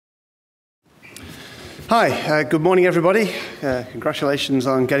Hi, good morning everybody. Congratulations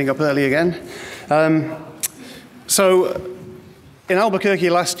on getting up early again. So in Albuquerque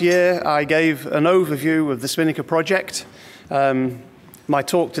last year, I gave an overview of the Spinnaker project. My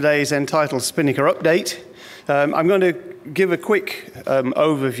talk today is entitled Spinnaker Update. I'm going to give a quick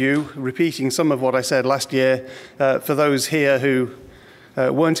overview, repeating some of what I said last year for those here who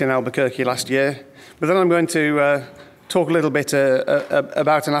weren't in Albuquerque last year. But then I'm going to talk a little bit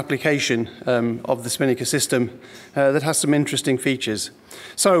about an application of the Spinnaker system that has some interesting features.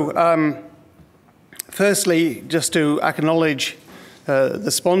 So firstly, just to acknowledge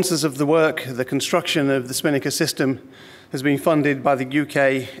the sponsors of the work, the construction of the Spinnaker system has been funded by the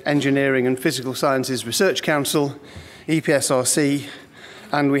UK Engineering and Physical Sciences Research Council, EPSRC,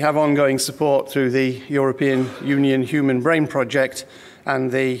 and we have ongoing support through the European Union Human Brain Project and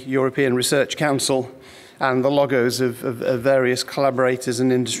the European Research Council, and the logos of various collaborators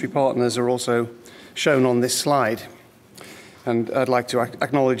and industry partners are also shown on this slide. And I'd like to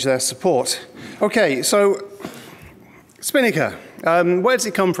acknowledge their support. Okay, so Spinnaker, where does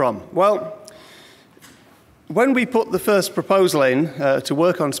it come from? Well, when we put the first proposal in to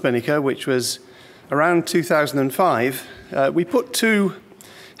work on Spinnaker, which was around 2005, we put two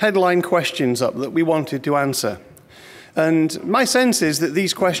headline questions up that we wanted to answer. And my sense is that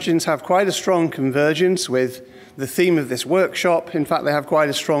these questions have quite a strong convergence with the theme of this workshop. In fact, they have quite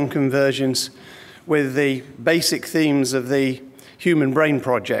a strong convergence with the basic themes of the Human Brain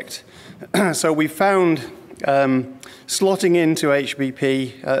Project. So we found slotting into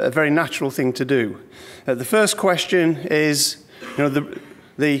HBP a very natural thing to do. The first question is,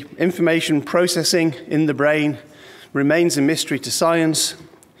 the information processing in the brain remains a mystery to science,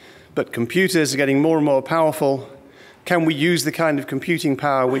 but computers are getting more and more powerful. Can we use the kind of computing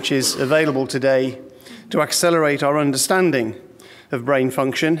power which is available today to accelerate our understanding of brain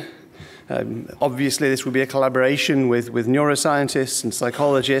function? Obviously, this would be a collaboration with neuroscientists and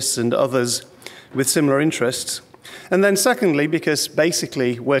psychologists and others with similar interests. And then secondly, because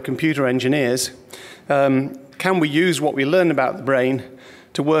basically we're computer engineers, can we use what we learn about the brain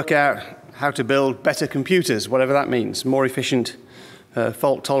to work out how to build better computers, whatever that means, more efficient,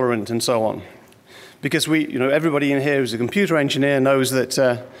 fault tolerant, and so on? Because everybody in here who's a computer engineer knows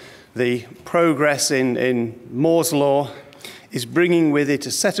that the progress in Moore's law is bringing with it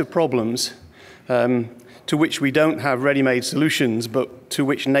a set of problems to which we don't have ready-made solutions, but to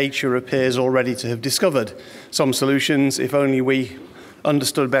which nature appears already to have discovered some solutions, if only we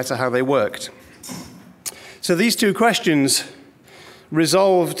understood better how they worked. So these two questions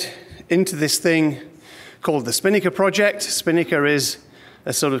resolved into this thing called the Spinnaker project. Spinnaker is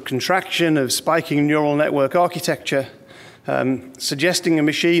a sort of contraction of spiking neural network architecture, suggesting a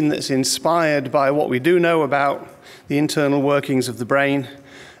machine that's inspired by what we do know about the internal workings of the brain.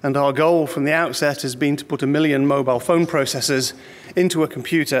 And our goal from the outset has been to put 1 million mobile phone processors into a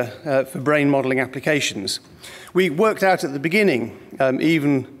computer for brain modeling applications. We worked out at the beginning,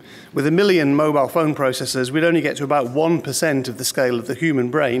 even with 1 million mobile phone processors, we'd only get to about 1% of the scale of the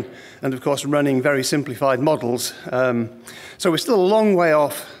human brain, and of course running very simplified models. So we're still a long way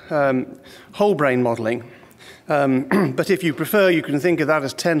off whole brain modeling. But if you prefer, you can think of that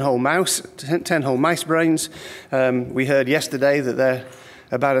as 10-hole mice brains. We heard yesterday that they're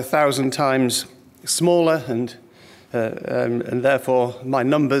about 1,000 times smaller, and therefore my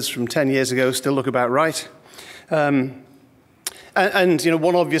numbers from 10 years ago still look about right. And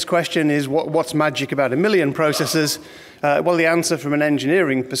one obvious question is, what's magic about 1 million processors? Well, the answer from an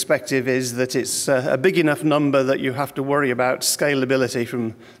engineering perspective is that it's a big enough number that you have to worry about scalability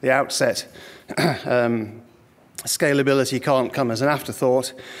from the outset. Scalability can't come as an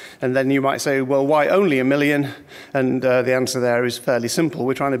afterthought. And then you might say, well, why only 1 million? And the answer there is fairly simple.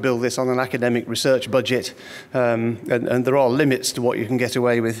 We're trying to build this on an academic research budget, and there are limits to what you can get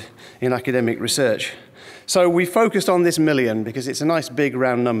away with in academic research. So we focused on this 1 million because it's a nice big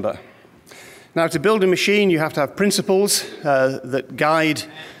round number. Now, to build a machine, you have to have principles that guide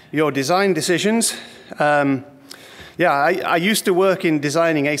your design decisions. I used to work in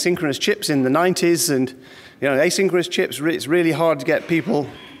designing asynchronous chips in the 90s, and asynchronous chips, it's really hard to get people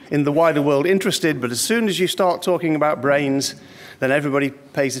in the wider world interested, but as soon as you start talking about brains, then everybody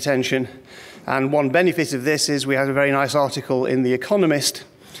pays attention. And one benefit of this is we had a very nice article in The Economist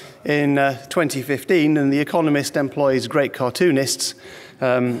in 2015, and The Economist employs great cartoonists.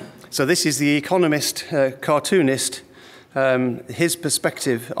 So this is The Economist cartoonist, his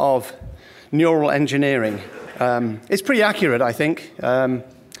perspective of neural engineering. It's pretty accurate, I think.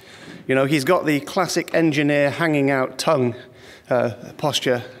 He's got the classic engineer hanging out tongue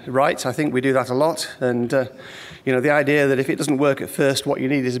posture right. I think we do that a lot. And You know, the idea that if it doesn't work at first, what you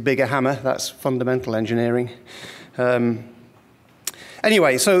need is a bigger hammer, that's fundamental engineering.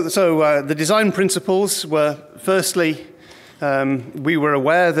 Anyway, so the design principles were, firstly, we were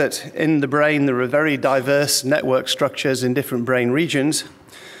aware that in the brain there are very diverse network structures in different brain regions,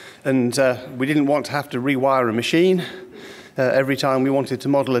 and we didn't want to have to rewire a machine every time we wanted to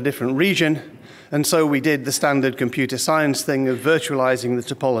model a different region, and so we did the standard computer science thing of virtualizing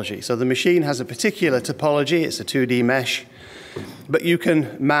the topology. So the machine has a particular topology, it's a 2D mesh, but you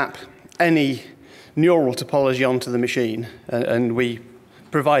can map any neural topology onto the machine, and we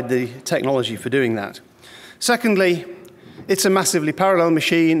provide the technology for doing that. Secondly, it's a massively parallel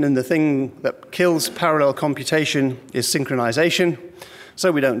machine, and the thing that kills parallel computation is synchronization, so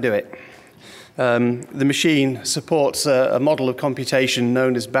we don't do it. The machine supports a model of computation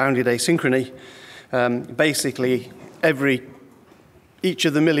known as bounded asynchrony. Basically, each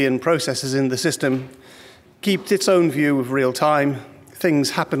of the million processes in the system keeps its own view of real time.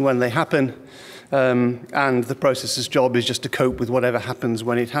 Things happen when they happen, and the processor's job is just to cope with whatever happens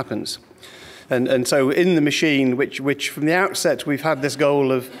when it happens. And so in the machine, which from the outset we've had this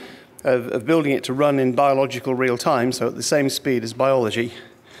goal of building it to run in biological real time, so at the same speed as biology,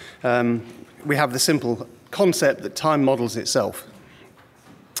 we have the simple concept that time models itself.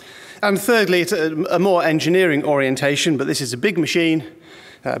 And thirdly, it's a more engineering orientation, but this is a big machine.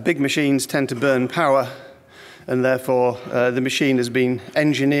 Big machines tend to burn power, and therefore the machine has been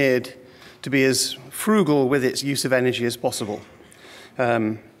engineered to be as frugal with its use of energy as possible.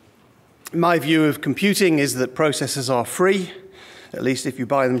 My view of computing is that processors are free, at least if you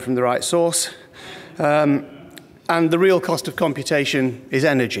buy them from the right source. And the real cost of computation is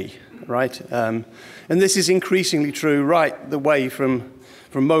energy, right? And this is increasingly true right the way from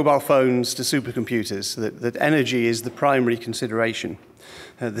mobile phones to supercomputers, that energy is the primary consideration.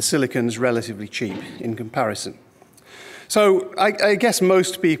 The silicon's relatively cheap in comparison. So I guess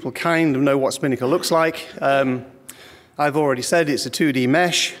most people kind of know what Spinnaker looks like. I've already said it's a 2D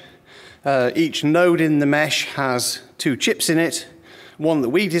mesh. Each node in the mesh has 2 chips in it, one that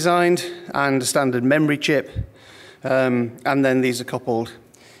we designed and a standard memory chip, and then these are coupled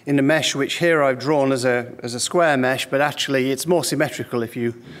in a mesh which here I've drawn as a square mesh, but actually it's more symmetrical if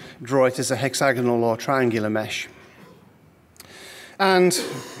you draw it as a hexagonal or triangular mesh. And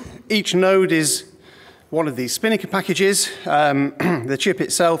each node is one of these Spinnaker packages. The chip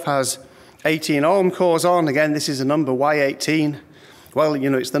itself has 18 ARM cores on. Again, this is a number, Y18. Well, you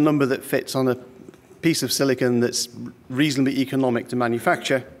know, it's the number that fits on a piece of silicon that's reasonably economic to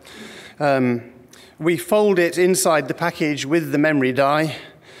manufacture. We fold it inside the package with the memory die.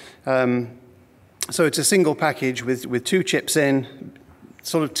 So it's a single package with 2 chips in,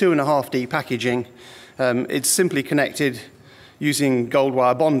 sort of 2.5D packaging. It's simply connected using gold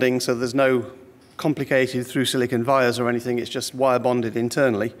wire bonding, so there's no complicated through silicon vias or anything, it's just wire bonded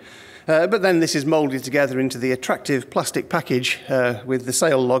internally. But then this is molded together into the attractive plastic package with the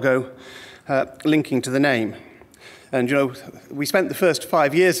sale logo linking to the name. And you know, we spent the first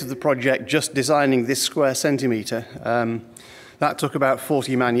 5 years of the project just designing this square centimeter. That took about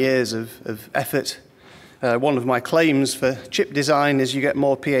 40 man-years of effort. One of my claims for chip design is you get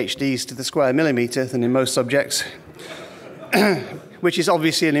more PhDs to the square millimeter than in most subjects, which is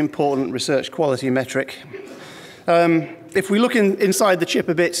obviously an important research quality metric. If we look inside the chip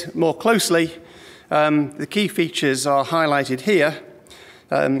a bit more closely, the key features are highlighted here.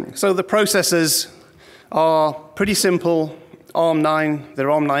 So the processors are pretty simple, ARM9, they're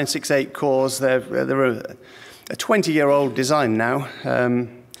ARM968 cores, they're a 20-year-old design now,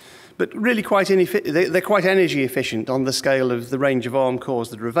 but really they're quite energy efficient on the scale of the range of ARM cores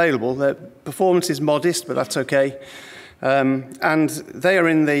that are available. Their performance is modest, but that's okay. And they are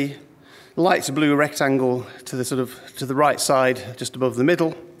in the light blue rectangle to the right side, just above the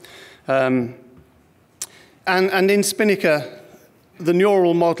middle. And in Spinnaker, the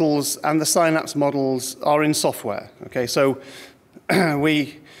neural models and the synapse models are in software. Okay, so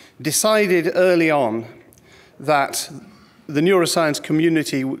we decided early on that the neuroscience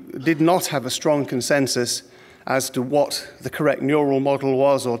community did not have a strong consensus as to what the correct neural model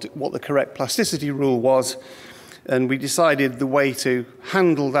was or what the correct plasticity rule was. And we decided the way to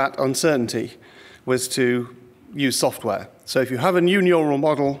handle that uncertainty was to use software. So if you have a new neural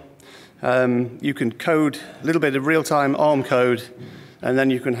model, you can code a little bit of real-time ARM code, and then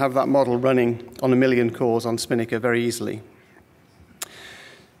you can have that model running on 1 million cores on Spinnaker very easily.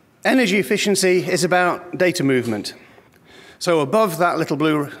 Energy efficiency is about data movement. So above that little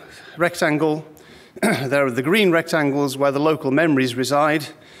blue rectangle, there are the green rectangles where the local memories reside.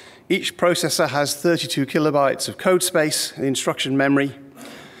 Each processor has 32 kilobytes of code space, the instruction memory.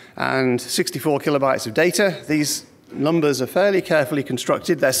 and 64 kilobytes of data. These numbers are fairly carefully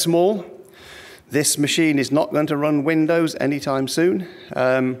constructed. They're small. This machine is not going to run Windows anytime soon.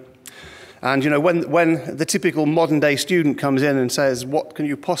 And you know, when the typical modern day student comes in and says, what can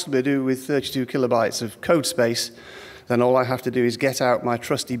you possibly do with 32 kilobytes of code space? Then all I have to do is get out my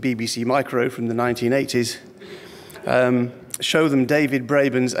trusty BBC Micro from the 1980s, show them David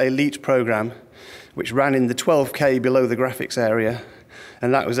Braben's Elite program, which ran in the 12K below the graphics area.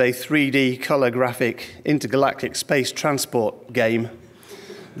 And that was a 3D color graphic intergalactic space transport game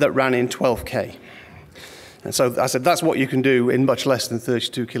that ran in 12K. And so I said, that's what you can do in much less than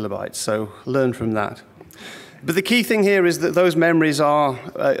 32 kilobytes, so learn from that. But the key thing here is that those memories are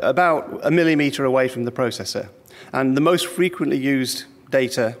about a millimeter away from the processor. And the most frequently used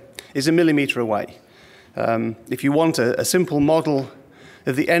data is a millimeter away. If you want a simple model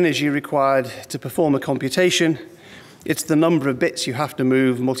of the energy required to perform a computation, it's the number of bits you have to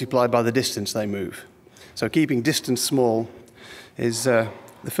move multiplied by the distance they move. So keeping distance small is the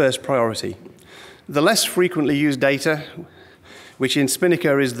first priority. The less frequently used data, which in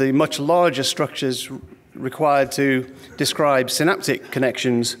Spinnaker is the much larger structures required to describe synaptic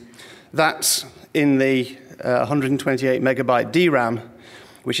connections, that's in the 128 megabyte DRAM,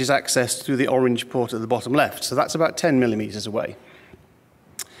 which is accessed through the orange port at the bottom left. So that's about 10 millimeters away.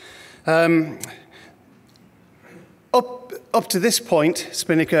 Up to this point,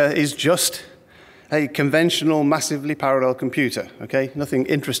 Spinnaker is just a conventional, massively parallel computer, okay? Nothing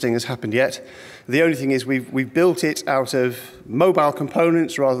interesting has happened yet. The only thing is we've built it out of mobile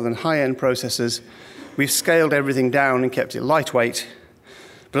components rather than high-end processors. We've scaled everything down and kept it lightweight,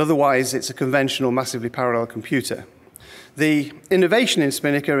 but otherwise it's a conventional, massively parallel computer. The innovation in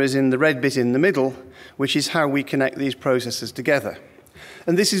Spinnaker is in the red bit in the middle, which is how we connect these processors together.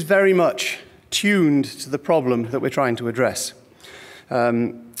 And this is very much tuned to the problem that we're trying to address.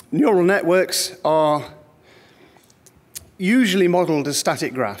 Neural networks are usually modeled as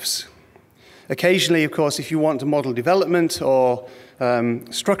static graphs. Occasionally, of course, if you want to model development or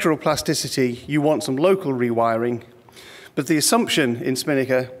structural plasticity, you want some local rewiring. But the assumption in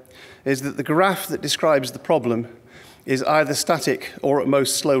Spinnaker is that the graph that describes the problem is either static or at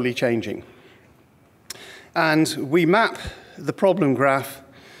most slowly changing. And we map the problem graph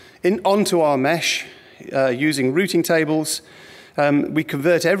onto our mesh using routing tables. We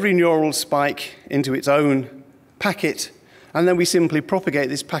convert every neural spike into its own packet, and then we simply propagate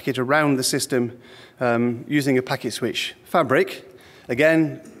this packet around the system using a packet switch fabric.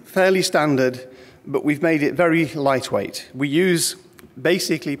 Again, fairly standard, but we've made it very lightweight. We use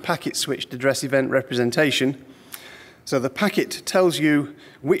basically packet switched address event representation. So the packet tells you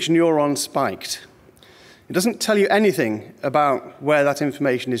which neuron spiked. It doesn't tell you anything about where that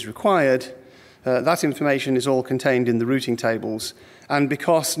information is required. That information is all contained in the routing tables. And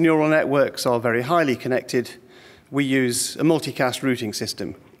because neural networks are very highly connected, we use a multicast routing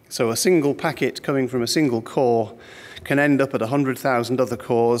system. So a single packet coming from a single core can end up at 100,000 other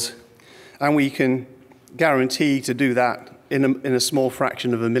cores, and we can guarantee to do that in a small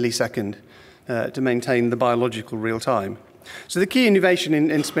fraction of a millisecond to maintain the biological real time. So the key innovation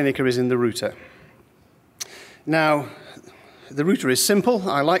in Spinnaker is in the router. Now, the router is simple.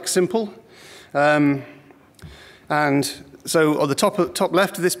 I like simple. And so on the top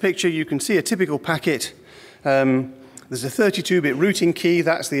left of this picture, you can see a typical packet. There's a 32-bit routing key.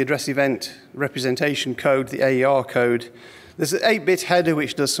 That's the address event representation code, the AER code. There's an 8-bit header,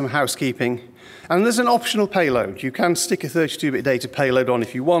 which does some housekeeping. And there's an optional payload. You can stick a 32-bit data payload on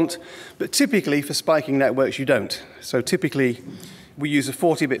if you want, but typically for spiking networks, you don't. So typically, we use a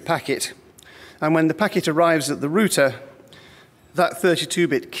 40-bit packet. And when the packet arrives at the router, that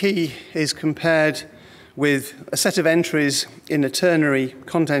 32-bit key is compared with a set of entries in a ternary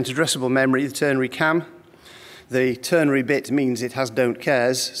content addressable memory, the ternary CAM. The ternary bit means it has don't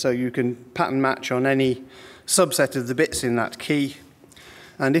cares, so you can pattern match on any subset of the bits in that key.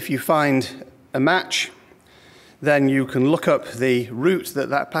 And if you find a match, then you can look up the route that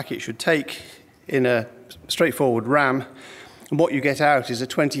that packet should take in a straightforward RAM. And what you get out is a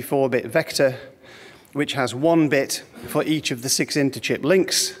 24-bit vector, which has 1 bit for each of the 6 interchip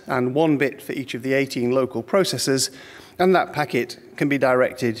links and 1 bit for each of the 18 local processors. And that packet can be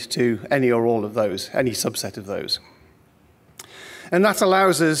directed to any or all of those, any subset of those. And that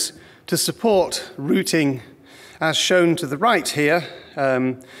allows us to support routing as shown to the right here,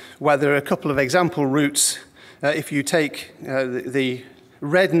 where there are a couple of example routes. If you take the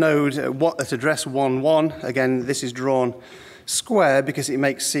red node at address 11, again, this is drawn square because it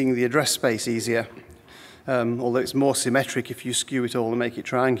makes seeing the address space easier, although it's more symmetric if you skew it all and make it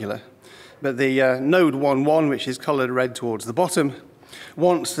triangular. But the node 11, which is colored red towards the bottom,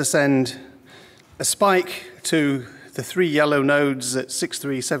 wants to send a spike to the 3 yellow nodes at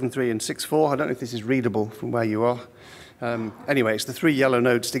 6.3, 7.3, and 6.4. I don't know if this is readable from where you are. Anyway, it's the 3 yellow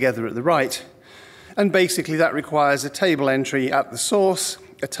nodes together at the right. And basically that requires a table entry at the source,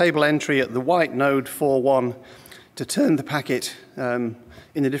 a table entry at the white node 4.1 to turn the packet in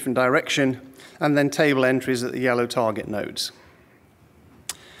a different direction, and then table entries at the yellow target nodes.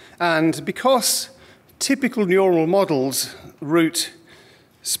 And because typical neural models route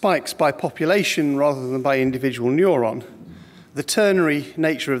spikes by population rather than by individual neuron, the ternary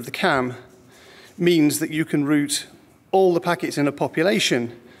nature of the CAM means that you can route all the packets in a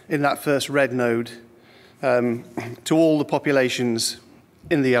population in that first red node to all the populations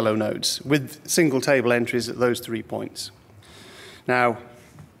in the yellow nodes with single table entries at those 3 points. Now,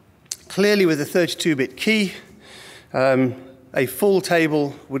 clearly with a 32-bit key, a full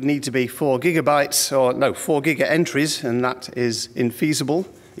table would need to be 4 gigabytes, or no, 4 giga entries, and that is infeasible,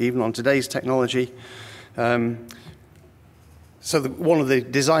 even on today's technology. So one of the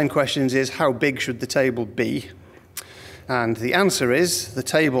design questions is, how big should the table be? And the answer is, the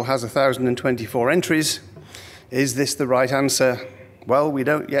table has 1,024 entries. Is this the right answer? Well, we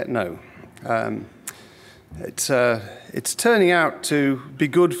don't yet know. It's turning out to be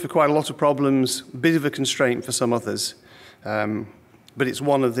good for quite a lot of problems, a bit of a constraint for some others. But it's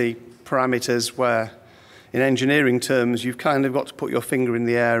one of the parameters where, in engineering terms, you've kind of got to put your finger in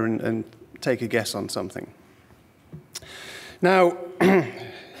the air and take a guess on something. Now,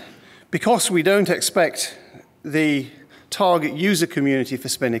 because we don't expect the target user community for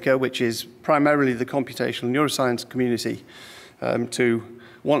Spinnaker, which is primarily the computational neuroscience community, to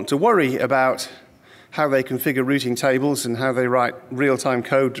want to worry about how they configure routing tables and how they write real-time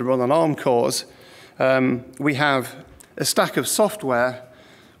code to run on ARM cores, we have a stack of software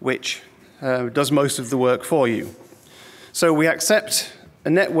which does most of the work for you. So we accept a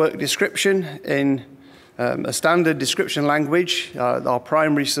network description in a standard description language. Our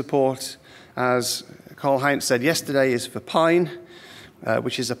primary support, as Karl-Heinz said yesterday, is for Pine,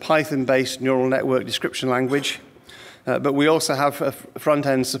 which is a Python-based neural network description language. But we also have a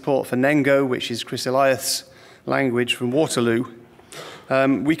front-end support for Nengo, which is Chris Eliath's language from Waterloo.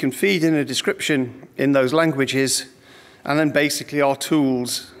 We can feed in a description in those languages, and then basically our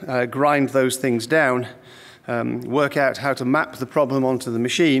tools grind those things down, work out how to map the problem onto the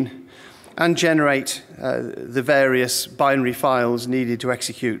machine, and generate the various binary files needed to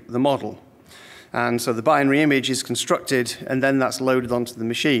execute the model. And so the binary image is constructed, and then that's loaded onto the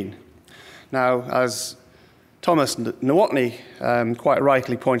machine. Now, as Thomas Nowotny quite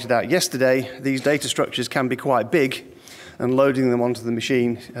rightly pointed out yesterday, these data structures can be quite big, and loading them onto the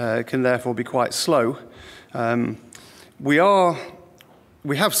machine can therefore be quite slow.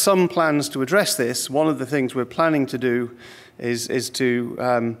 We have some plans to address this. One of the things we're planning to do is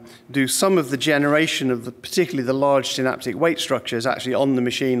to do some of the generation of particularly the large synaptic weight structures actually on the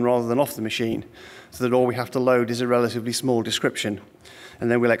machine rather than off the machine, so that all we have to load is a relatively small description, and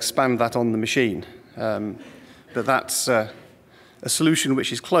then we'll expand that on the machine. But that's a solution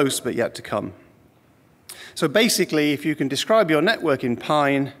which is close but yet to come. So basically, if you can describe your network in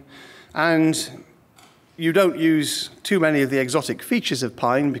Pine and you don't use too many of the exotic features of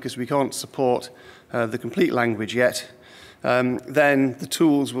Pine because we can't support the complete language yet, then the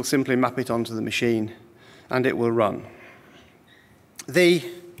tools will simply map it onto the machine and it will run. The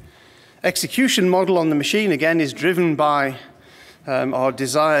execution model on the machine, again, is driven by our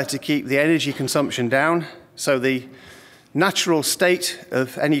desire to keep the energy consumption down. So the natural state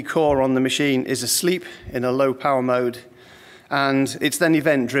of any core on the machine is asleep in a low power mode, and it's then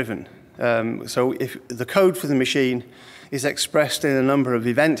event driven. So if the code for the machine is expressed in a number of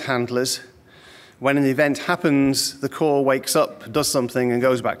event handlers, when an event happens, the core wakes up, does something, and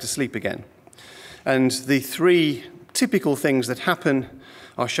goes back to sleep again. And the 3 typical things that happen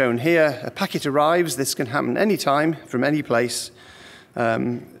are shown here. A packet arrives. This can happen anytime, from any place.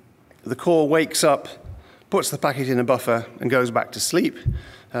 The core wakes up, puts the packet in a buffer, and goes back to sleep.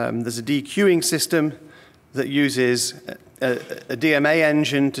 There's a dequeuing system that uses a DMA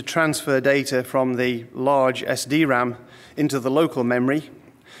engine to transfer data from the large SDRAM into the local memory.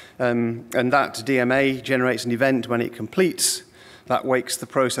 And that DMA generates an event when it completes. That wakes the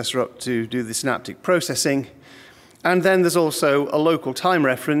processor up to do the synaptic processing. And then there's also a local time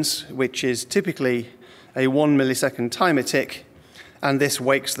reference, which is typically a 1 millisecond timer tick, and this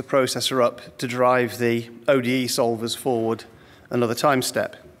wakes the processor up to drive the ODE solvers forward another time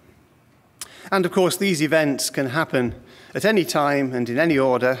step. And of course, these events can happen at any time and in any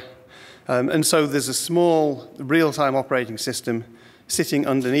order, and so there's a small real-time operating system sitting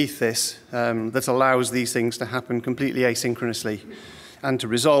underneath this that allows these things to happen completely asynchronously. and to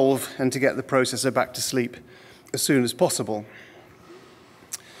resolve and to get the processor back to sleep as soon as possible.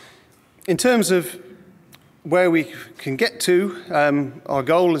 In terms of where we can get to, our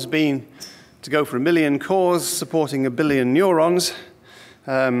goal has been to go for 1 million cores supporting 1 billion neurons.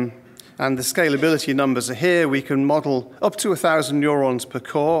 And the scalability numbers are here. We can model up to 1,000 neurons per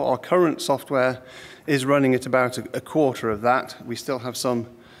core. Our current software is running at about a quarter of that. We still have some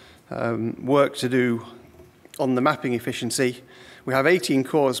work to do on the mapping efficiency. We have 18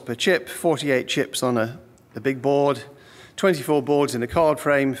 cores per chip, 48 chips on a big board, 24 boards in a card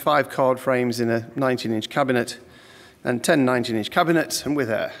frame, 5 card frames in a 19-inch cabinet, and 10 19-inch cabinets, and we're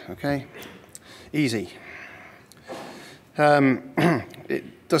there, okay? Easy.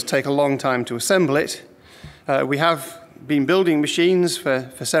 It does take a long time to assemble it. We have been building machines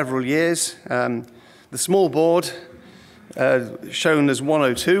for several years. The small board, shown as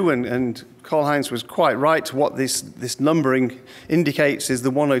 102, and Karl-Heinz was quite right. What this numbering indicates is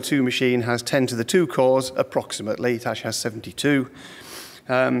the 102 machine has 10 to the 2 cores, approximately. It actually has 72.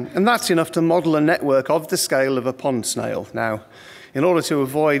 And that's enough to model a network of the scale of a pond snail. Now, in order to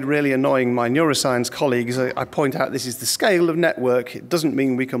avoid really annoying my neuroscience colleagues, I point out this is the scale of network. It doesn't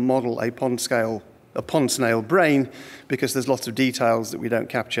mean we can model a pond snail brain, because there's lots of details that we don't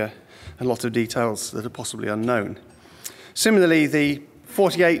capture and lots of details that are possibly unknown. Similarly, the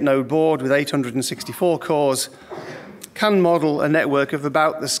 48-node board with 864 cores can model a network of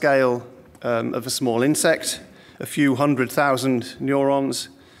about the scale of a small insect, a few 100,000 neurons.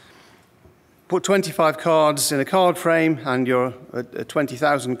 Put 25 cards in a card frame and you're at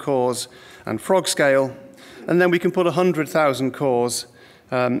 20,000 cores and frog scale, and then we can put 100,000 cores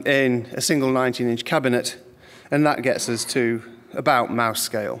in a single 19-inch cabinet, and that gets us to about mouse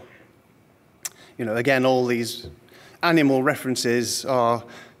scale. You know, again, all these animal references are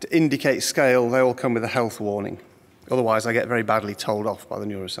to indicate scale. They all come with a health warning. Otherwise, I get very badly told off by the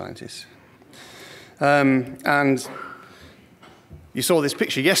neuroscientists. And you saw this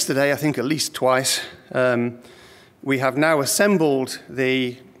picture yesterday, I think at least twice. We have now assembled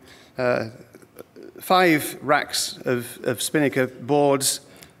the 5 racks of Spinnaker boards.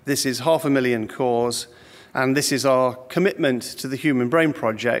 This is 500,000 cores, and this is our commitment to the Human Brain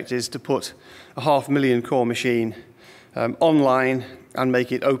Project, is to put a 500,000 core machine online and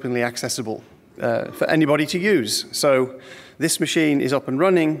make it openly accessible for anybody to use. So this machine is up and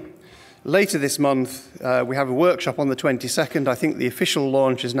running. Later this month, we have a workshop on the 22nd. I think the official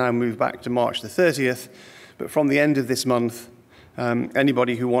launch has now moved back to March the 30th. But from the end of this month,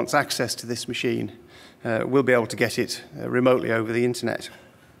 anybody who wants access to this machine will be able to get it remotely over the internet.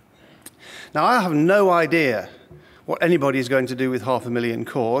 Now, I have no idea what anybody is going to do with 500,000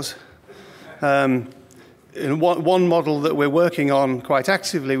 cores. In one model that we're working on quite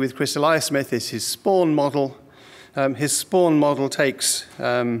actively with Chris Eliasmith is his spawn model. His spawn model takes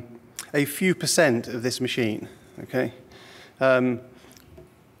a few % of this machine, okay?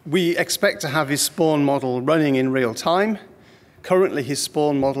 We expect to have his spawn model running in real time. Currently, his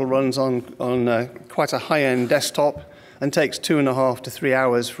spawn model runs on quite a high-end desktop and takes 2.5 to 3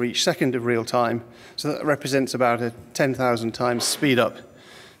 hours for each second of real time. So that represents about a 10,000 times speed up.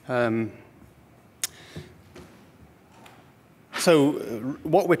 So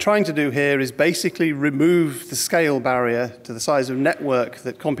what we're trying to do here is basically remove the scale barrier to the size of network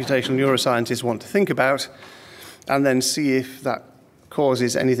that computational neuroscientists want to think about, and then see if that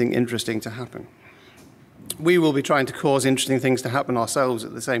causes anything interesting to happen. We will be trying to cause interesting things to happen ourselves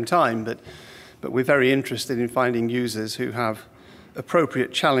at the same time, but we're very interested in finding users who have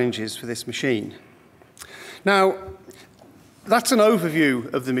appropriate challenges for this machine. Now, that's an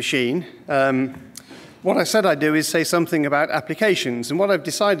overview of the machine. What I said I'd do is say something about applications, and what I've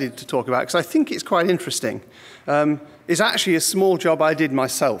decided to talk about, because I think it's quite interesting, is actually a small job I did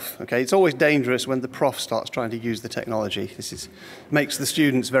myself. Okay, it's always dangerous when the prof starts trying to use the technology. This makes the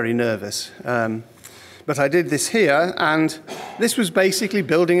students very nervous. But I did this here, and this was basically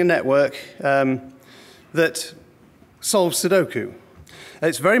building a network that solves Sudoku.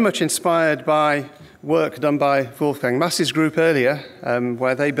 It's very much inspired by work done by Wolfgang Mass's group earlier,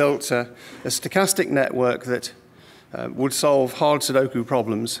 where they built a stochastic network that would solve hard Sudoku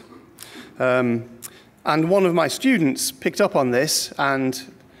problems. And one of my students picked up on this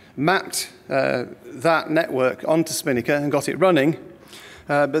and mapped that network onto Spinnaker and got it running.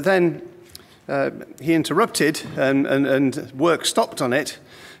 But then he interrupted and work stopped on it.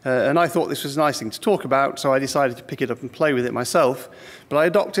 And I thought this was a nice thing to talk about, so I decided to pick it up and play with it myself. But I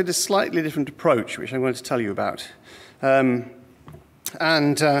adopted a slightly different approach, which I'm going to tell you about. Does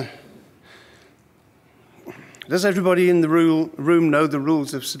everybody in the room know the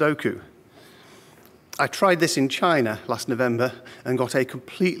rules of Sudoku? I tried this in China last November and got a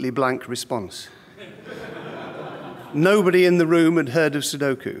completely blank response. Nobody in the room had heard of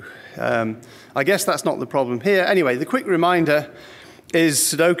Sudoku. I guess that's not the problem here. Anyway, the quick reminder is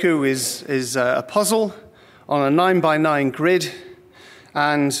Sudoku is a puzzle on a 9 by 9 grid,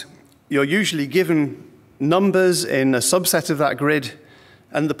 and you're usually given numbers in a subset of that grid,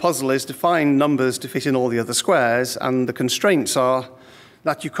 and the puzzle is to find numbers to fit in all the other squares, and the constraints are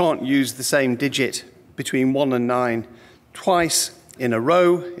that you can't use the same digit between 1 and 9 twice in a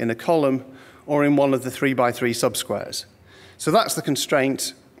row, in a column, or in one of the 3 by 3 subsquares. So that's the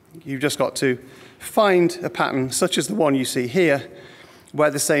constraint. You've just got to find a pattern such as the one you see here, where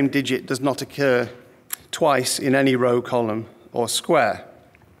the same digit does not occur twice in any row, column, or square.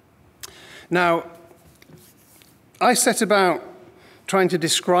 Now, I set about trying to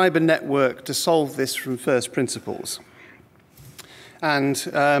describe a network to solve this from first principles.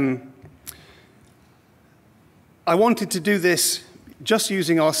 And I wanted to do this just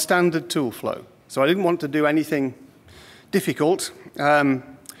using our standard tool flow. So I didn't want to do anything difficult. And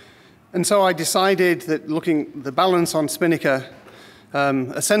so I decided that looking at the balance on Spinnaker,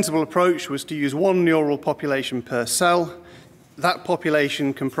 a sensible approach was to use one neural population per cell, that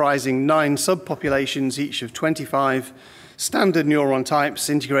population comprising 9 subpopulations, each of 25 standard neuron types,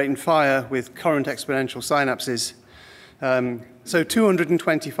 integrating fire with current exponential synapses. So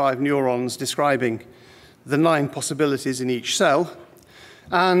 225 neurons describing the 9 possibilities in each cell.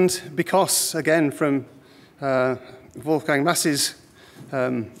 And because, again, from Wolfgang Mass's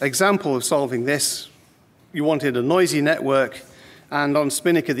example of solving this, you wanted a noisy network, and on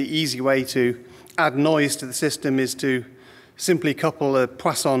Spinnaker, the easy way to add noise to the system is to simply couple a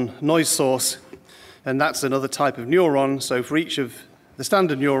Poisson noise source, and that's another type of neuron. So for each of the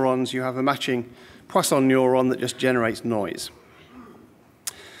standard neurons, you have a matching Poisson neuron that just generates noise.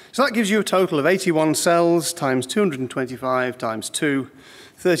 So that gives you a total of 81 cells times 225 times 2,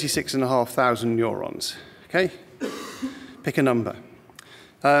 36,500 neurons. Okay? Pick a number.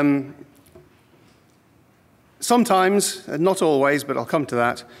 Sometimes, not always, but I'll come to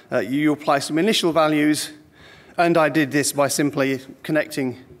that, you apply some initial values, and I did this by simply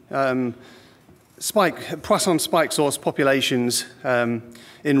connecting Poisson spike source populations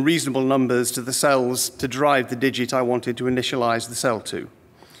in reasonable numbers to the cells to drive the digit I wanted to initialize the cell to.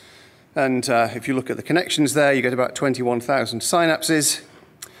 And if you look at the connections there, you get about 21,000 synapses.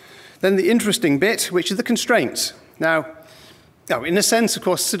 Then the interesting bit, which are the constraints. Now, in a sense, of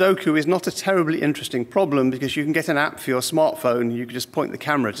course, Sudoku is not a terribly interesting problem because you can get an app for your smartphone, you can just point the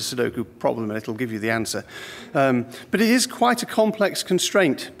camera to Sudoku problem and it'll give you the answer. But it is quite a complex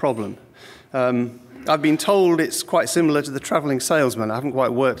constraint problem. I've been told it's quite similar to the traveling salesman. I haven't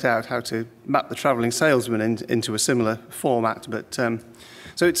quite worked out how to map the traveling salesman into a similar format, but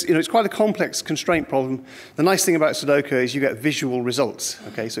so it's quite a complex constraint problem. The nice thing about Sudoku is you get visual results.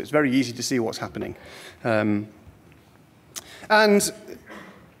 Okay, so it's very easy to see what's happening. And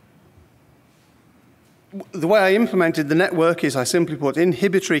the way I implemented the network is I simply put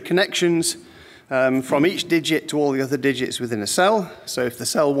inhibitory connections from each digit to all the other digits within a cell. So if the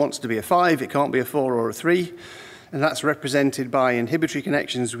cell wants to be a 5, it can't be a 4 or a 3. And that's represented by inhibitory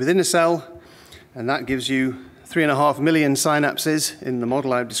connections within a cell. And that gives you 3.5 million synapses in the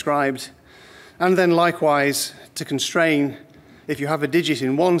model I've described. And then likewise, to constrain, if you have a digit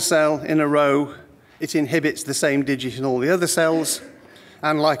in one cell in a row, it inhibits the same digit in all the other cells,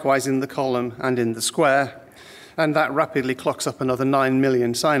 and likewise in the column and in the square. And that rapidly clocks up another 9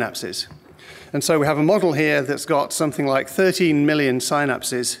 million synapses. And so we have a model here that's got something like 13 million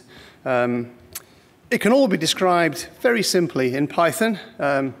synapses. It can all be described very simply in Python.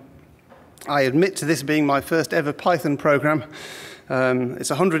 I admit to this being my first ever Python program.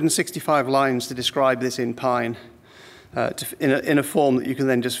 It's 165 lines to describe this in Pine in a form that you can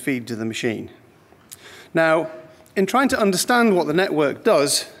then just feed to the machine. Now, in trying to understand what the network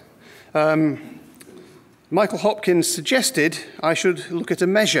does, Michael Hopkins suggested I should look at a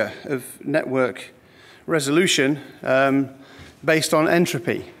measure of network resolution based on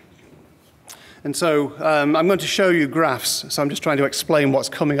entropy. And so I'm going to show you graphs, so I'm just trying to explain what's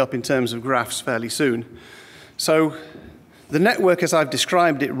coming up in terms of graphs fairly soon. So the network as I've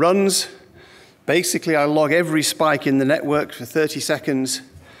described it runs. Basically, I log every spike in the network for 30 seconds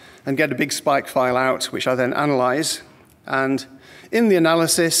and get a big spike file out, which I then analyze. And in the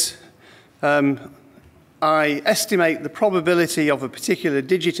analysis, I estimate the probability of a particular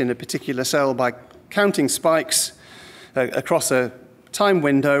digit in a particular cell by counting spikes across a time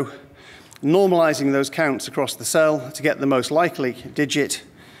window, normalizing those counts across the cell to get the most likely digit,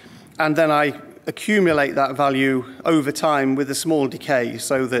 and then I accumulate that value over time with a small decay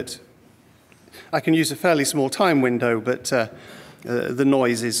so that I can use a fairly small time window, but the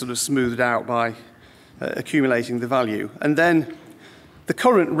noise is sort of smoothed out by accumulating the value. And then the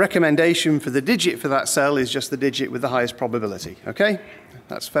current recommendation for the digit for that cell is just the digit with the highest probability, okay?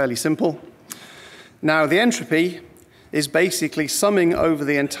 That's fairly simple. Now, the entropy is basically summing over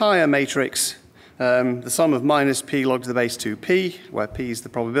the entire matrix, the sum of minus p log to the base 2p, where p is the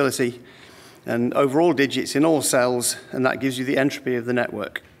probability, and over all digits in all cells, and that gives you the entropy of the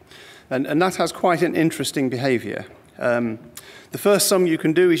network. And that has quite an interesting behavior. The first sum you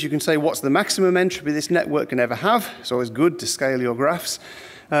can do is you can say what's the maximum entropy this network can ever have. It's always good to scale your graphs.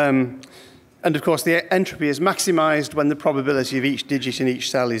 And of course, the entropy is maximized when the probability of each digit in each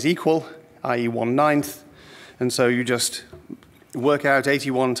cell is equal, i.e. 1/9. And so you just work out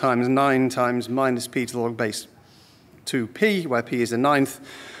 81 times 9 times minus p to the log base 2p, where p is a 9th.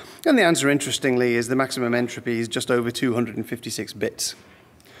 And the answer, interestingly, is the maximum entropy is just over 256 bits.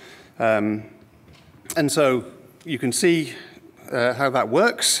 And so you can see how that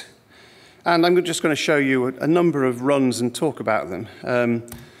works. And I'm just going to show you a number of runs and talk about them.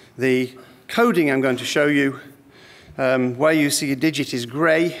 The coding I'm going to show you, where you see a digit is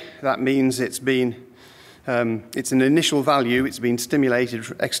gray, that means it's an initial value, it's been stimulated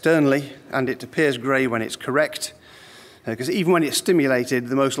externally, and it appears gray when it's correct. Because even when it's stimulated,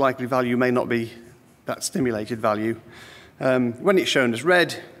 the most likely value may not be that stimulated value. When it's shown as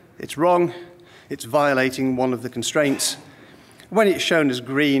red, it's wrong. It's violating one of the constraints. When it's shown as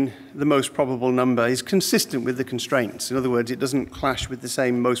green, the most probable number is consistent with the constraints. In other words, it doesn't clash with the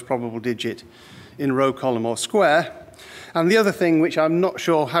same most probable digit in row, column, or square. And the other thing, which I'm not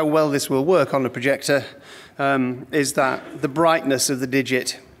sure how well this will work on a projector, is that the brightness of the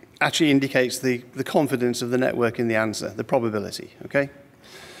digit actually indicates the confidence of the network in the answer, the probability, okay?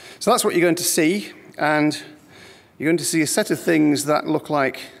 So that's what you're going to see, and you're going to see a set of things that look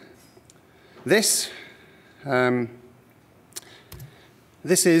like this.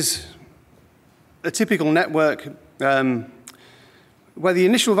 This is a typical network where the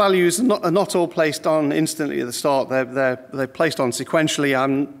initial values are not all placed on instantly at the start. They're placed on sequentially.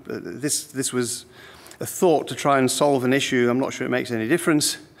 This was a thought to try and solve an issue. I'm not sure it makes any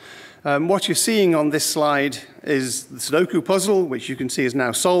difference. What you're seeing on this slide is the Sudoku puzzle, which you can see is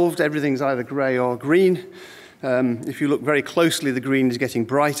now solved. Everything's either gray or green. If you look very closely, the green is getting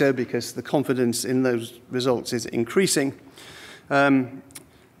brighter because the confidence in those results is increasing.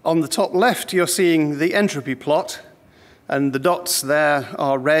 On the top left, you're seeing the entropy plot, and the dots there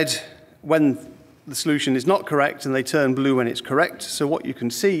are red when the solution is not correct, and they turn blue when it's correct. So what you can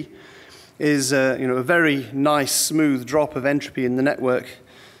see is a very nice, smooth drop of entropy in the network.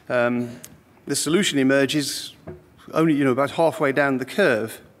 The solution emerges only about halfway down the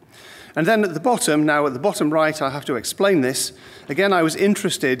curve. And then at the bottom, now at the bottom right, I have to explain this. Again, I was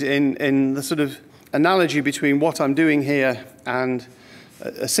interested in the sort of analogy between what I'm doing here and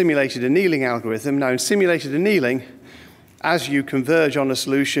a simulated annealing algorithm. Now, in simulated annealing, as you converge on a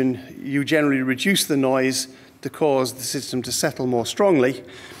solution, you generally reduce the noise to cause the system to settle more strongly.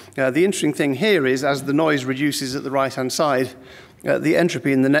 The interesting thing here is, as the noise reduces at the right-hand side, the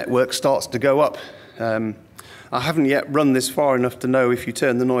entropy in the network starts to go up. I haven't yet run this far enough to know if you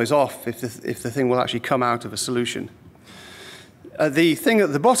turn the noise off, if the thing will actually come out of a solution. The thing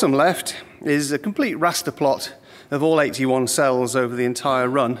at the bottom left is a complete raster plot of all 81 cells over the entire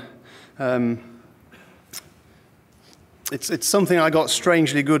run. It's something I got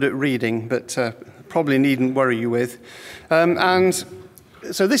strangely good at reading, but probably needn't worry you with. And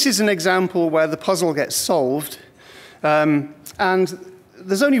so this is an example where the puzzle gets solved. And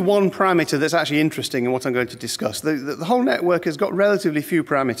there's only one parameter that's actually interesting in what I'm going to discuss. The whole network has got relatively few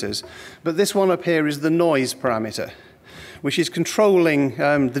parameters, but this one up here is the noise parameter, which is controlling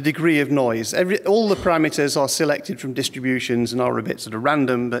the degree of noise. All the parameters are selected from distributions and are a bit sort of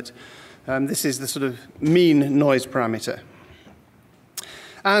random, but this is the sort of mean noise parameter.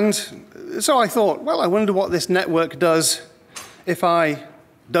 And so I thought, well, I wonder what this network does if I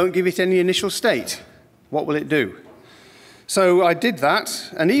don't give it any initial state. What will it do? So I did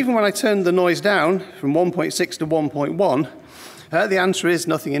that, and even when I turned the noise down from 1.6 to 1.1, the answer is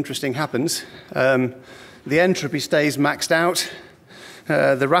nothing interesting happens. The entropy stays maxed out.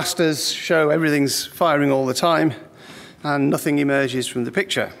 The rasters show everything's firing all the time, and nothing emerges from the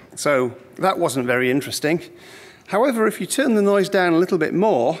picture. So that wasn't very interesting. However, if you turn the noise down a little bit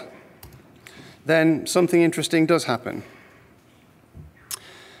more, then something interesting does happen.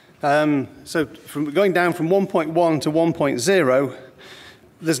 So going down from 1.1 to 1.0,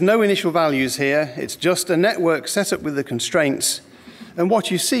 there's no initial values here. It's just a network set up with the constraints. And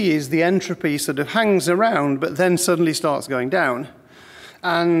what you see is the entropy sort of hangs around, but then suddenly starts going down.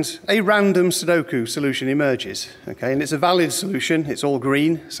 and a random Sudoku solution emerges. Okay, and it's a valid solution. It's all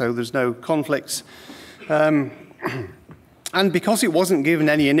green, so there's no conflicts. And because it wasn't given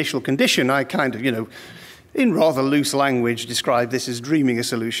any initial condition, I kind of, in rather loose language, described this as dreaming a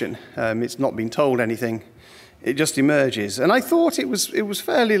solution. It's not been told anything. It just emerges. And I thought it was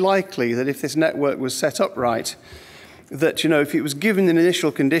fairly likely that if this network was set up right, that, if it was given an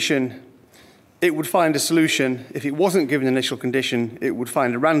initial condition, it would find a solution. If it wasn't given an initial condition, it would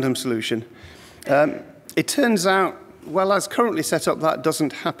find a random solution. It turns out, well, as currently set up, that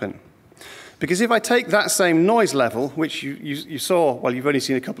doesn't happen. Because if I take that same noise level, which you saw, well, you've only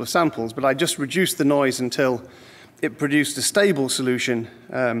seen a couple of samples, but I just reduced the noise until it produced a stable solution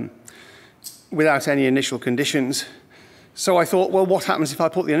without any initial conditions. So I thought, well, what happens if I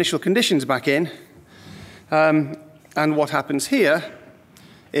put the initial conditions back in? And what happens here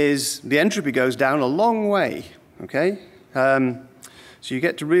is the entropy goes down a long way, okay? So you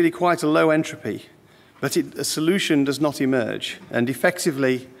get to really quite a low entropy, but a solution does not emerge. And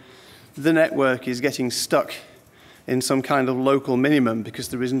effectively, the network is getting stuck in some kind of local minimum because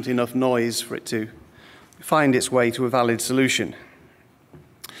there isn't enough noise for it to find its way to a valid solution.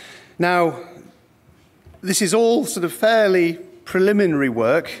 Now, this is all sort of fairly preliminary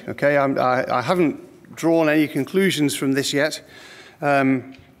work, okay? I haven't drawn any conclusions from this yet.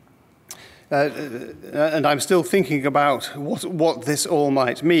 And I'm still thinking about what this all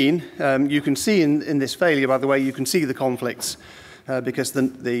might mean. You can see in this failure, by the way, you can see the conflicts because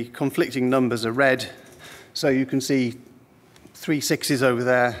the conflicting numbers are red. So you can see 3 6s over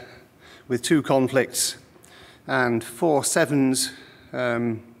there with 2 conflicts and 4 7s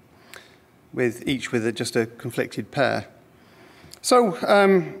with each with just a conflicted pair. So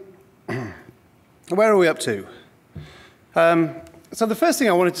where are we up to? So the first thing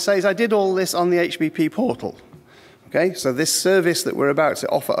I wanted to say is I did all this on the HBP portal. Okay, so this service that we're about to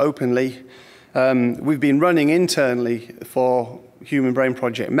offer openly, we've been running internally for Human Brain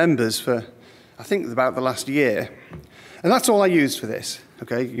Project members for, I think, about the last year. And that's all I used for this.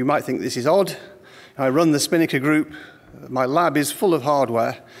 Okay, you might think this is odd. I run the Spinnaker group. My lab is full of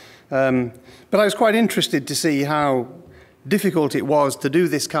hardware. But I was quite interested to see how difficult it was to do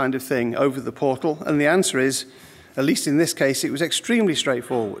this kind of thing over the portal. And the answer is, at least in this case, it was extremely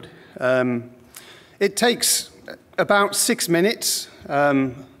straightforward. It takes about 6 minutes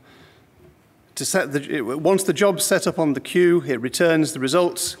to set once the job's set up on the queue, it returns the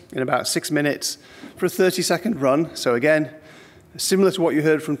results in about 6 minutes for a 30-second run. So again, similar to what you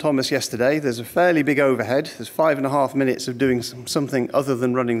heard from Thomas yesterday, there's a fairly big overhead. There's 5.5 minutes of doing something other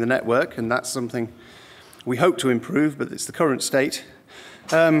than running the network, and that's something we hope to improve, but it's the current state.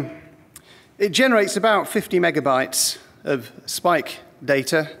 It generates about 50 megabytes of spike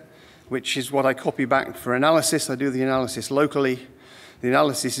data, which is what I copy back for analysis. I do the analysis locally. The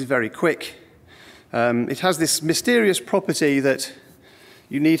analysis is very quick. It has this mysterious property that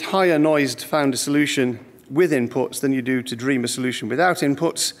you need higher noise to find a solution with inputs than you do to dream a solution without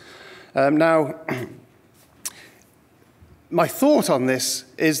inputs. Now, my thought on this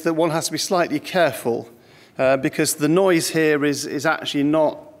is that one has to be slightly careful because the noise here is actually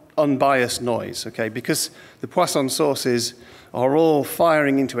not unbiased noise, okay? Because the Poisson sources are all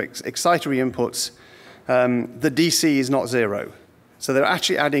firing into excitatory inputs, the DC is not 0. So they're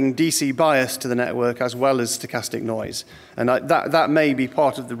actually adding DC bias to the network as well as stochastic noise. And that may be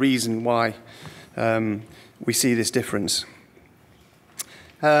part of the reason why we see this difference.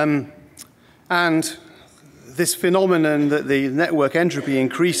 And this phenomenon that the network entropy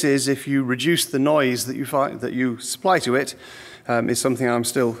increases if you reduce the noise that you supply to it is something I'm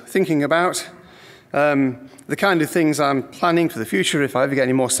still thinking about. The kind of things I'm planning for the future, if I ever get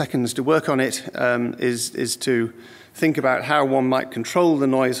any more seconds to work on it, is to think about how one might control the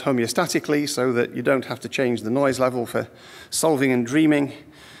noise homeostatically so that you don't have to change the noise level for solving and dreaming.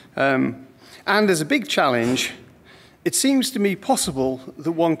 And as a big challenge, it seems to me possible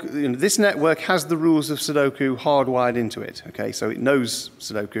that this network has the rules of Sudoku hardwired into it. Okay, so it knows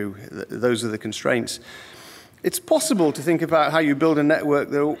Sudoku, those are the constraints. It's possible to think about how you build a network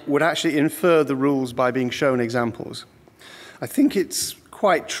that would actually infer the rules by being shown examples. I think it's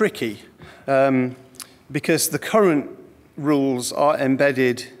quite tricky because the current rules are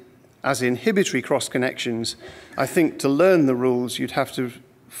embedded as inhibitory cross-connections. I think to learn the rules, you'd have to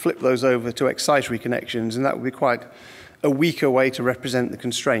flip those over to excitatory connections, and that would be quite a weaker way to represent the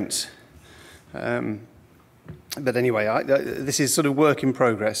constraints. But anyway, this is sort of work in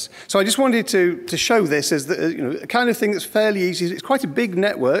progress. So I just wanted to show this as a kind of thing that's fairly easy. It's quite a big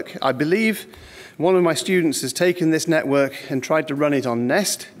network. I believe one of my students has taken this network and tried to run it on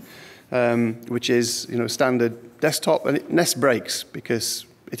Nest. which is standard desktop, and it nest breaks because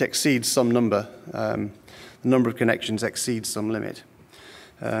it exceeds some number. The number of connections exceeds some limit.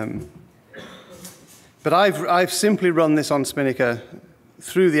 But I've simply run this on Spinnaker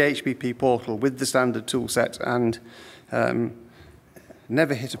through the HPP portal with the standard toolset and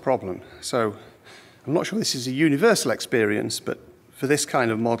never hit a problem. So I'm not sure this is a universal experience, but for this kind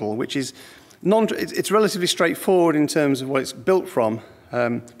of model, which is it's relatively straightforward in terms of what it's built from,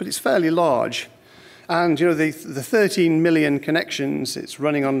 but it's fairly large. And the 13 million connections, it's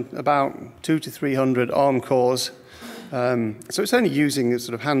running on about 200 to 300 ARM cores. So it's only using a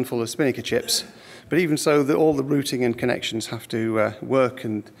sort of handful of Spinnaker chips. But even so, all the routing and connections have to work,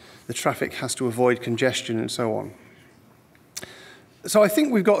 and the traffic has to avoid congestion and so on. So I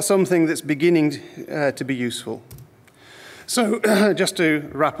think we've got something that's beginning to be useful. So just to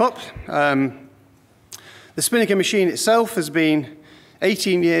wrap up, the Spinnaker machine itself has been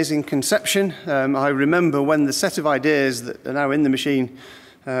 18 years in conception. I remember when the set of ideas that are now in the machine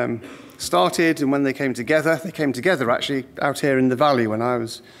started and when they came together. They came together actually out here in the valley when I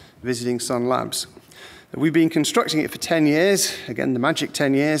was visiting Sun Labs. We've been constructing it for 10 years, again the magic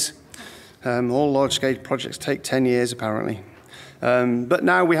 10 years. All large-scale projects take 10 years apparently. But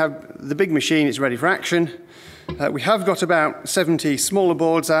now we have the big machine, it's ready for action. We have got about 70 smaller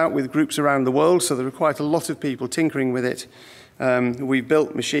boards out with groups around the world, so there are quite a lot of people tinkering with it. We've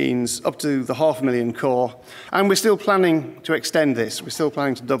built machines up to the 500,000 core, and we're still planning to extend this. We're still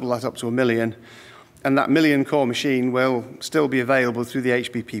planning to double that up to 1 million. And that 1 million core machine will still be available through the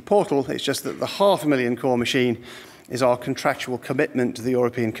HPP portal. It's just that the 500,000 core machine is our contractual commitment to the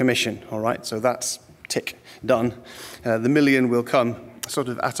European Commission. All right, so that's tick, done. The 1 million will come sort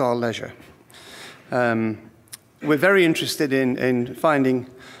of at our leisure. We're very interested in finding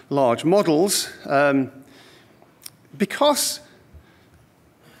large models because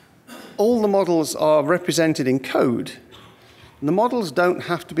all the models are represented in code. The models don't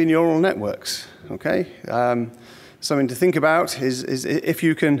have to be neural networks, okay? Something to think about is if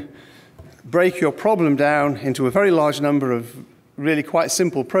you can break your problem down into a very large number of really quite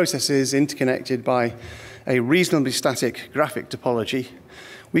simple processes interconnected by a reasonably static graphic topology,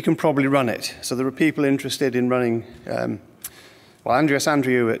 we can probably run it. So there are people interested in running, well, Andreas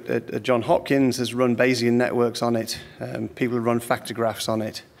Andrew at Johns Hopkins has run Bayesian networks on it. People run factor graphs on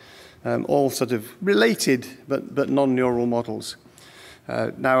it. All sort of related but non-neural models.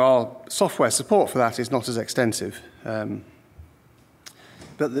 Now our software support for that is not as extensive, but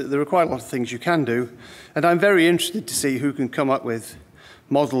there are quite a lot of things you can do, and I'm very interested to see who can come up with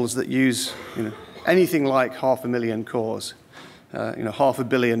models that use anything like 500,000 cores,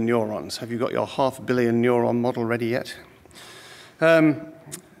 500 million neurons. Have you got your 500 million neuron model ready yet?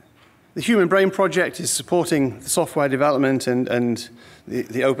 The Human Brain Project is supporting the software development, and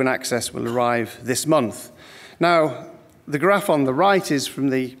the open access will arrive this month. Now, the graph on the right is from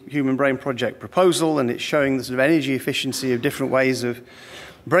the Human Brain Project proposal, and it's showing the sort of energy efficiency of different ways of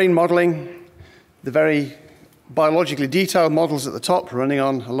brain modeling. The very biologically detailed models at the top running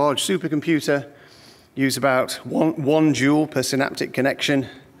on a large supercomputer use about one joule per synaptic connection.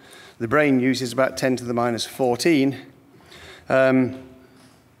 The brain uses about 10 to the minus 14.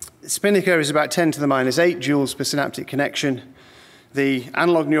 Spinnaker is about 10 to the minus 8 joules per synaptic connection. The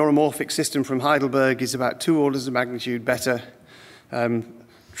analog neuromorphic system from Heidelberg is about 2 orders of magnitude better.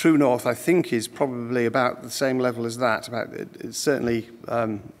 True North, I think, is probably about the same level as that. It's certainly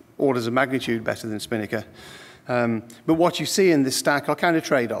orders of magnitude better than Spinnaker. But what you see in this stack are kind of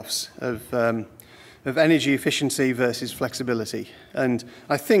trade-offs of energy efficiency versus flexibility. And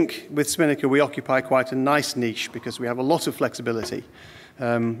I think with Spinnaker we occupy quite a nice niche because we have a lot of flexibility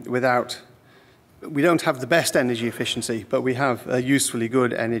we don't have the best energy efficiency, but we have a usefully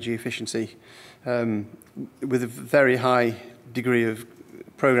good energy efficiency with a very high degree of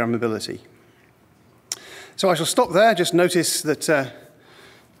programmability. So I shall stop there. Just notice that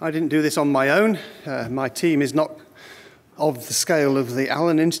I didn't do this on my own. My team is not of the scale of the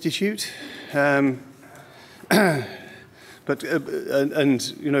Allen Institute.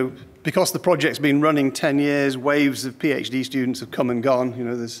 Because the project's been running 10 years, waves of PhD students have come and gone.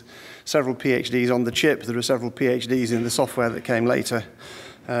 There's several PhDs on the chip. There are several PhDs in the software that came later,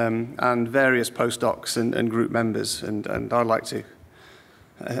 and various postdocs and group members. And I'd like to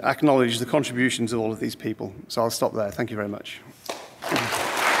acknowledge the contributions of all of these people. So I'll stop there. Thank you very much. Time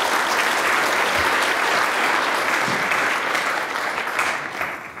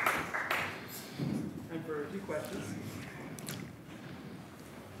for a few questions.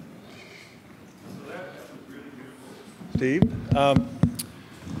 Steve,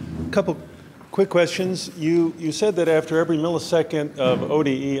 couple Quick questions. You said that after every millisecond of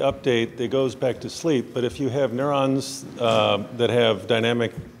ODE update, it goes back to sleep. But if you have neurons that have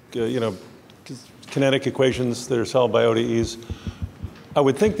dynamic, kinetic equations that are solved by ODEs, I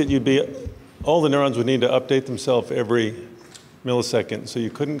would think that all the neurons would need to update themselves every millisecond. So you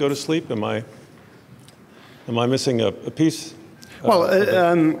couldn't go to sleep? Am I missing a piece?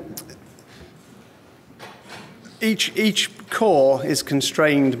 Well, each core is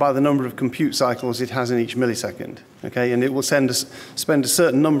constrained by the number of compute cycles it has in each millisecond, okay? And it will spend a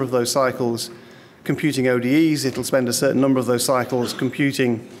certain number of those cycles computing ODEs. It'll spend a certain number of those cycles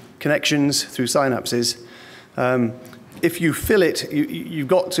computing connections through synapses. If you fill it, you've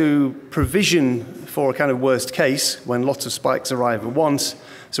got to provision for a kind of worst case when lots of spikes arrive at once.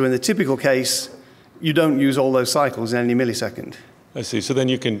 So in the typical case, you don't use all those cycles in any millisecond. I see. So then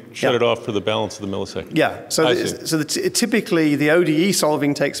you can shut it off for the balance of the millisecond. Yeah. So typically, the ODE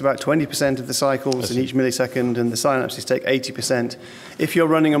solving takes about 20% of the cycles in each millisecond, and the synapses take 80% if you're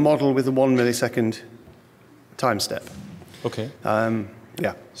running a model with a 1 millisecond time step. Okay.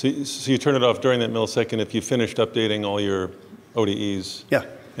 Yeah. So you turn it off during that millisecond if you finished updating all your ODEs. Yeah.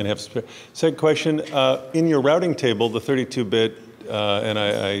 And have spare. Second question, in your routing table, the 32-bit, and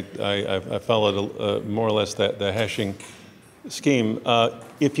I followed more or less the hashing scheme.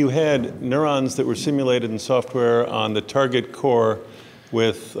 If you had neurons that were simulated in software on the target core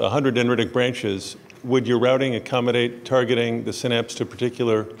with 100 dendritic branches, would your routing accommodate targeting the synapse to a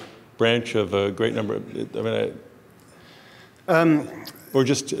particular branch of a great number? Or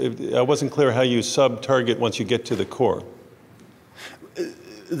just, I wasn't clear how you sub-target once you get to the core.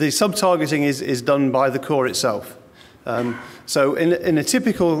 The sub-targeting is done by the core itself. So in a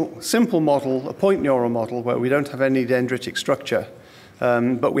typical simple model, a point neural model where we don't have any dendritic structure,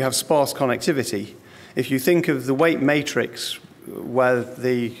 but we have sparse connectivity, if you think of the weight matrix where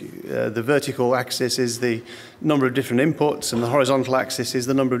the vertical axis is the number of different inputs and the horizontal axis is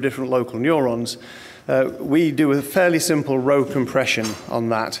the number of different local neurons, we do a fairly simple row compression on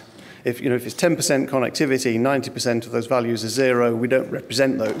that. If it's 10% connectivity, 90% of those values are 0. We don't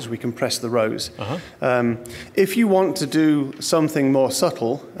represent those. We compress the rows. If you want to do something more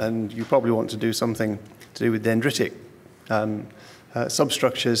subtle, and you probably want to do something to do with dendritic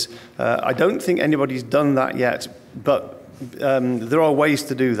substructures, I don't think anybody's done that yet, but there are ways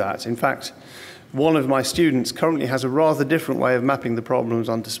to do that. In fact, one of my students currently has a rather different way of mapping the problems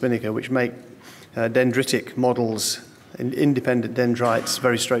onto Spinnaker, which make dendritic models, independent dendrites,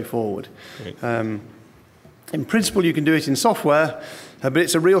 very straightforward. In principle, you can do it in software, but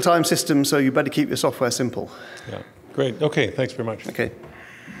it's a real-time system, so you better keep your software simple. Yeah, great. Okay, thanks very much. Okay.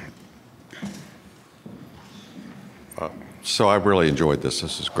 So I really enjoyed this.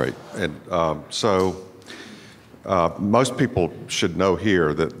 This is great. And most people should know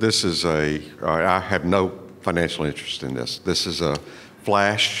here that this is I have no financial interest in this. This is a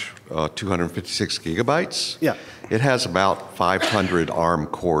flash, 256 gigabytes. Yeah. It has about 500 ARM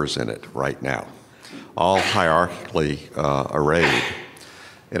cores in it right now, all hierarchically arrayed.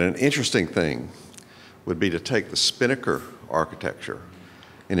 And an interesting thing would be to take the Spinnaker architecture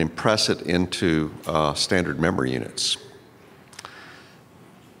and impress it into standard memory units,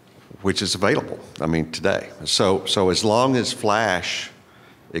 which is available, today. So as long as Flash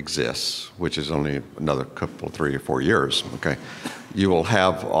exists, which is only another couple, 3 or 4 years, okay, you will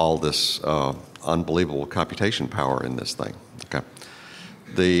have all this unbelievable computation power in this thing, okay?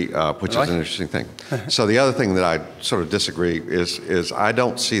 Which is an interesting thing. So the other thing that I sort of disagree is I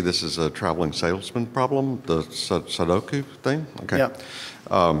don't see this as a traveling salesman problem, the Sudoku thing, okay?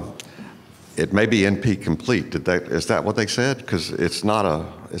 Yeah. It may be NP complete. Is that what they said? Because it's not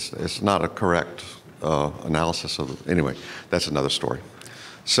a correct analysis of it. Anyway, that's another story.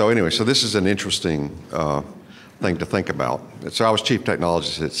 So anyway, so this is an interesting thing to think about. So I was chief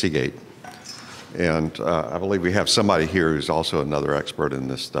technologist at Seagate, and I believe we have somebody here who's also another expert in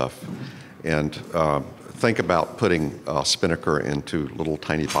this stuff. And think about putting Spinnaker into little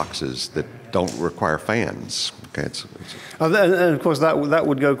tiny boxes that don't require fans. Okay, and of course that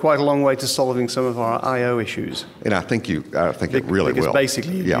would go quite a long way to solving some of our I/O issues. And I think it really will. Because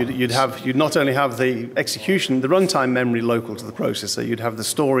basically, you'd not only have the execution, the runtime memory local to the processor, you'd have the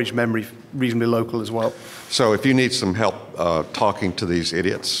storage memory reasonably local as well. So if you need some help talking to these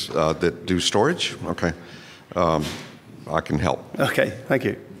idiots that do storage, okay, I can help. Okay, thank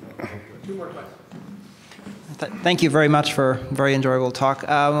you. Two more questions. Thank you very much for a very enjoyable talk.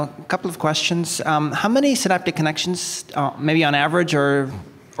 A couple of questions. How many synaptic connections, maybe on average or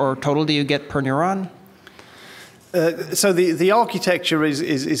total, do you get per neuron? So the architecture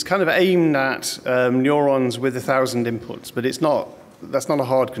is kind of aimed at neurons with 1,000 inputs, but it's not that's not a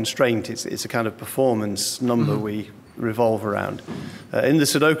hard constraint. It's a kind of performance number we revolve around. In the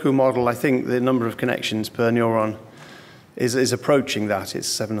Sudoku model, I think the number of connections per neuron is approaching that. It's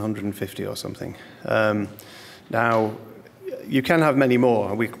 750 or something. Now, you can have many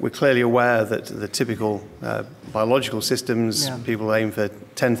more. We're clearly aware that the typical biological systems, people aim for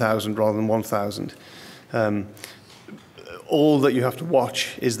 10,000 rather than 1,000. All that you have to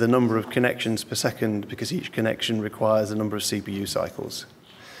watch is the number of connections per second, because each connection requires a number of CPU cycles.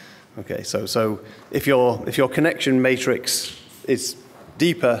 Okay, so if your connection matrix is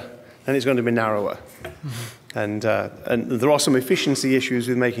deeper, then it's going to be narrower. And there are some efficiency issues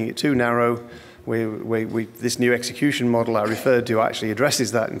with making it too narrow. This new execution model I referred to actually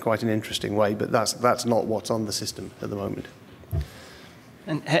addresses that in quite an interesting way, but that's not what's on the system at the moment.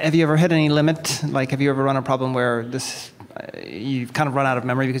 And have you ever hit any limit? Like, have you ever run a problem where you've kind of run out of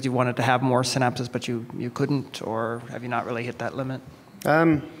memory because you wanted to have more synapses, but you couldn't, or have you not really hit that limit?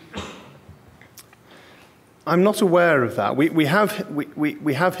 I'm not aware of that. We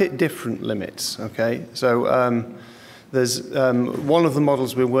have hit different limits. Okay, so there's one of the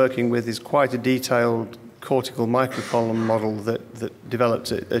models we're working with is quite a detailed cortical microcolumn model that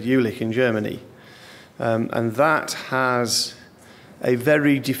developed at Jülich in Germany, and that has a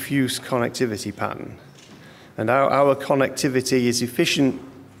very diffuse connectivity pattern. And our connectivity is efficient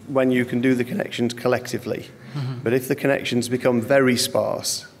when you can do the connections collectively. But if the connections become very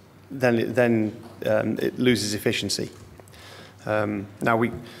sparse, then it loses efficiency. Now,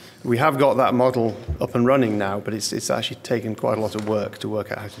 we have got that model up and running now, but it's actually taken quite a lot of work to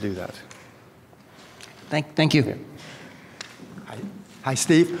work out how to do that. Thank you. Yeah. Hi,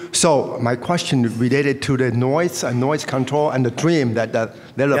 Steve. So my question related to the noise and noise control and the dream, that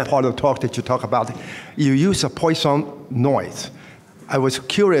little part of the talk that you talk about. You use a Poisson noise. I was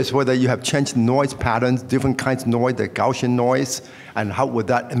curious whether you have changed noise patterns, different kinds of noise, the Gaussian noise, and how would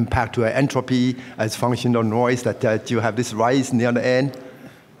that impact your entropy as functional noise, that you have this rise near the end?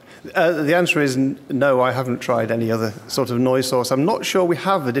 The answer is no, I haven't tried any other sort of noise source. I'm not sure we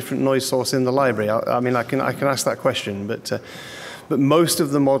have a different noise source in the library. I mean, I can ask that question, but most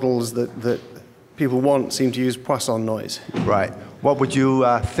of the models that people want seem to use Poisson noise. Right. What would you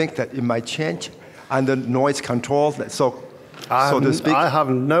think that it might change under noise control, so to speak? I have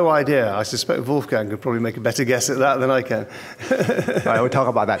no idea. I suspect Wolfgang could probably make a better guess at that than I can. All right, we'll talk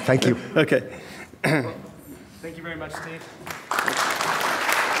about that. Thank you. Okay. Thank you very much, Steve.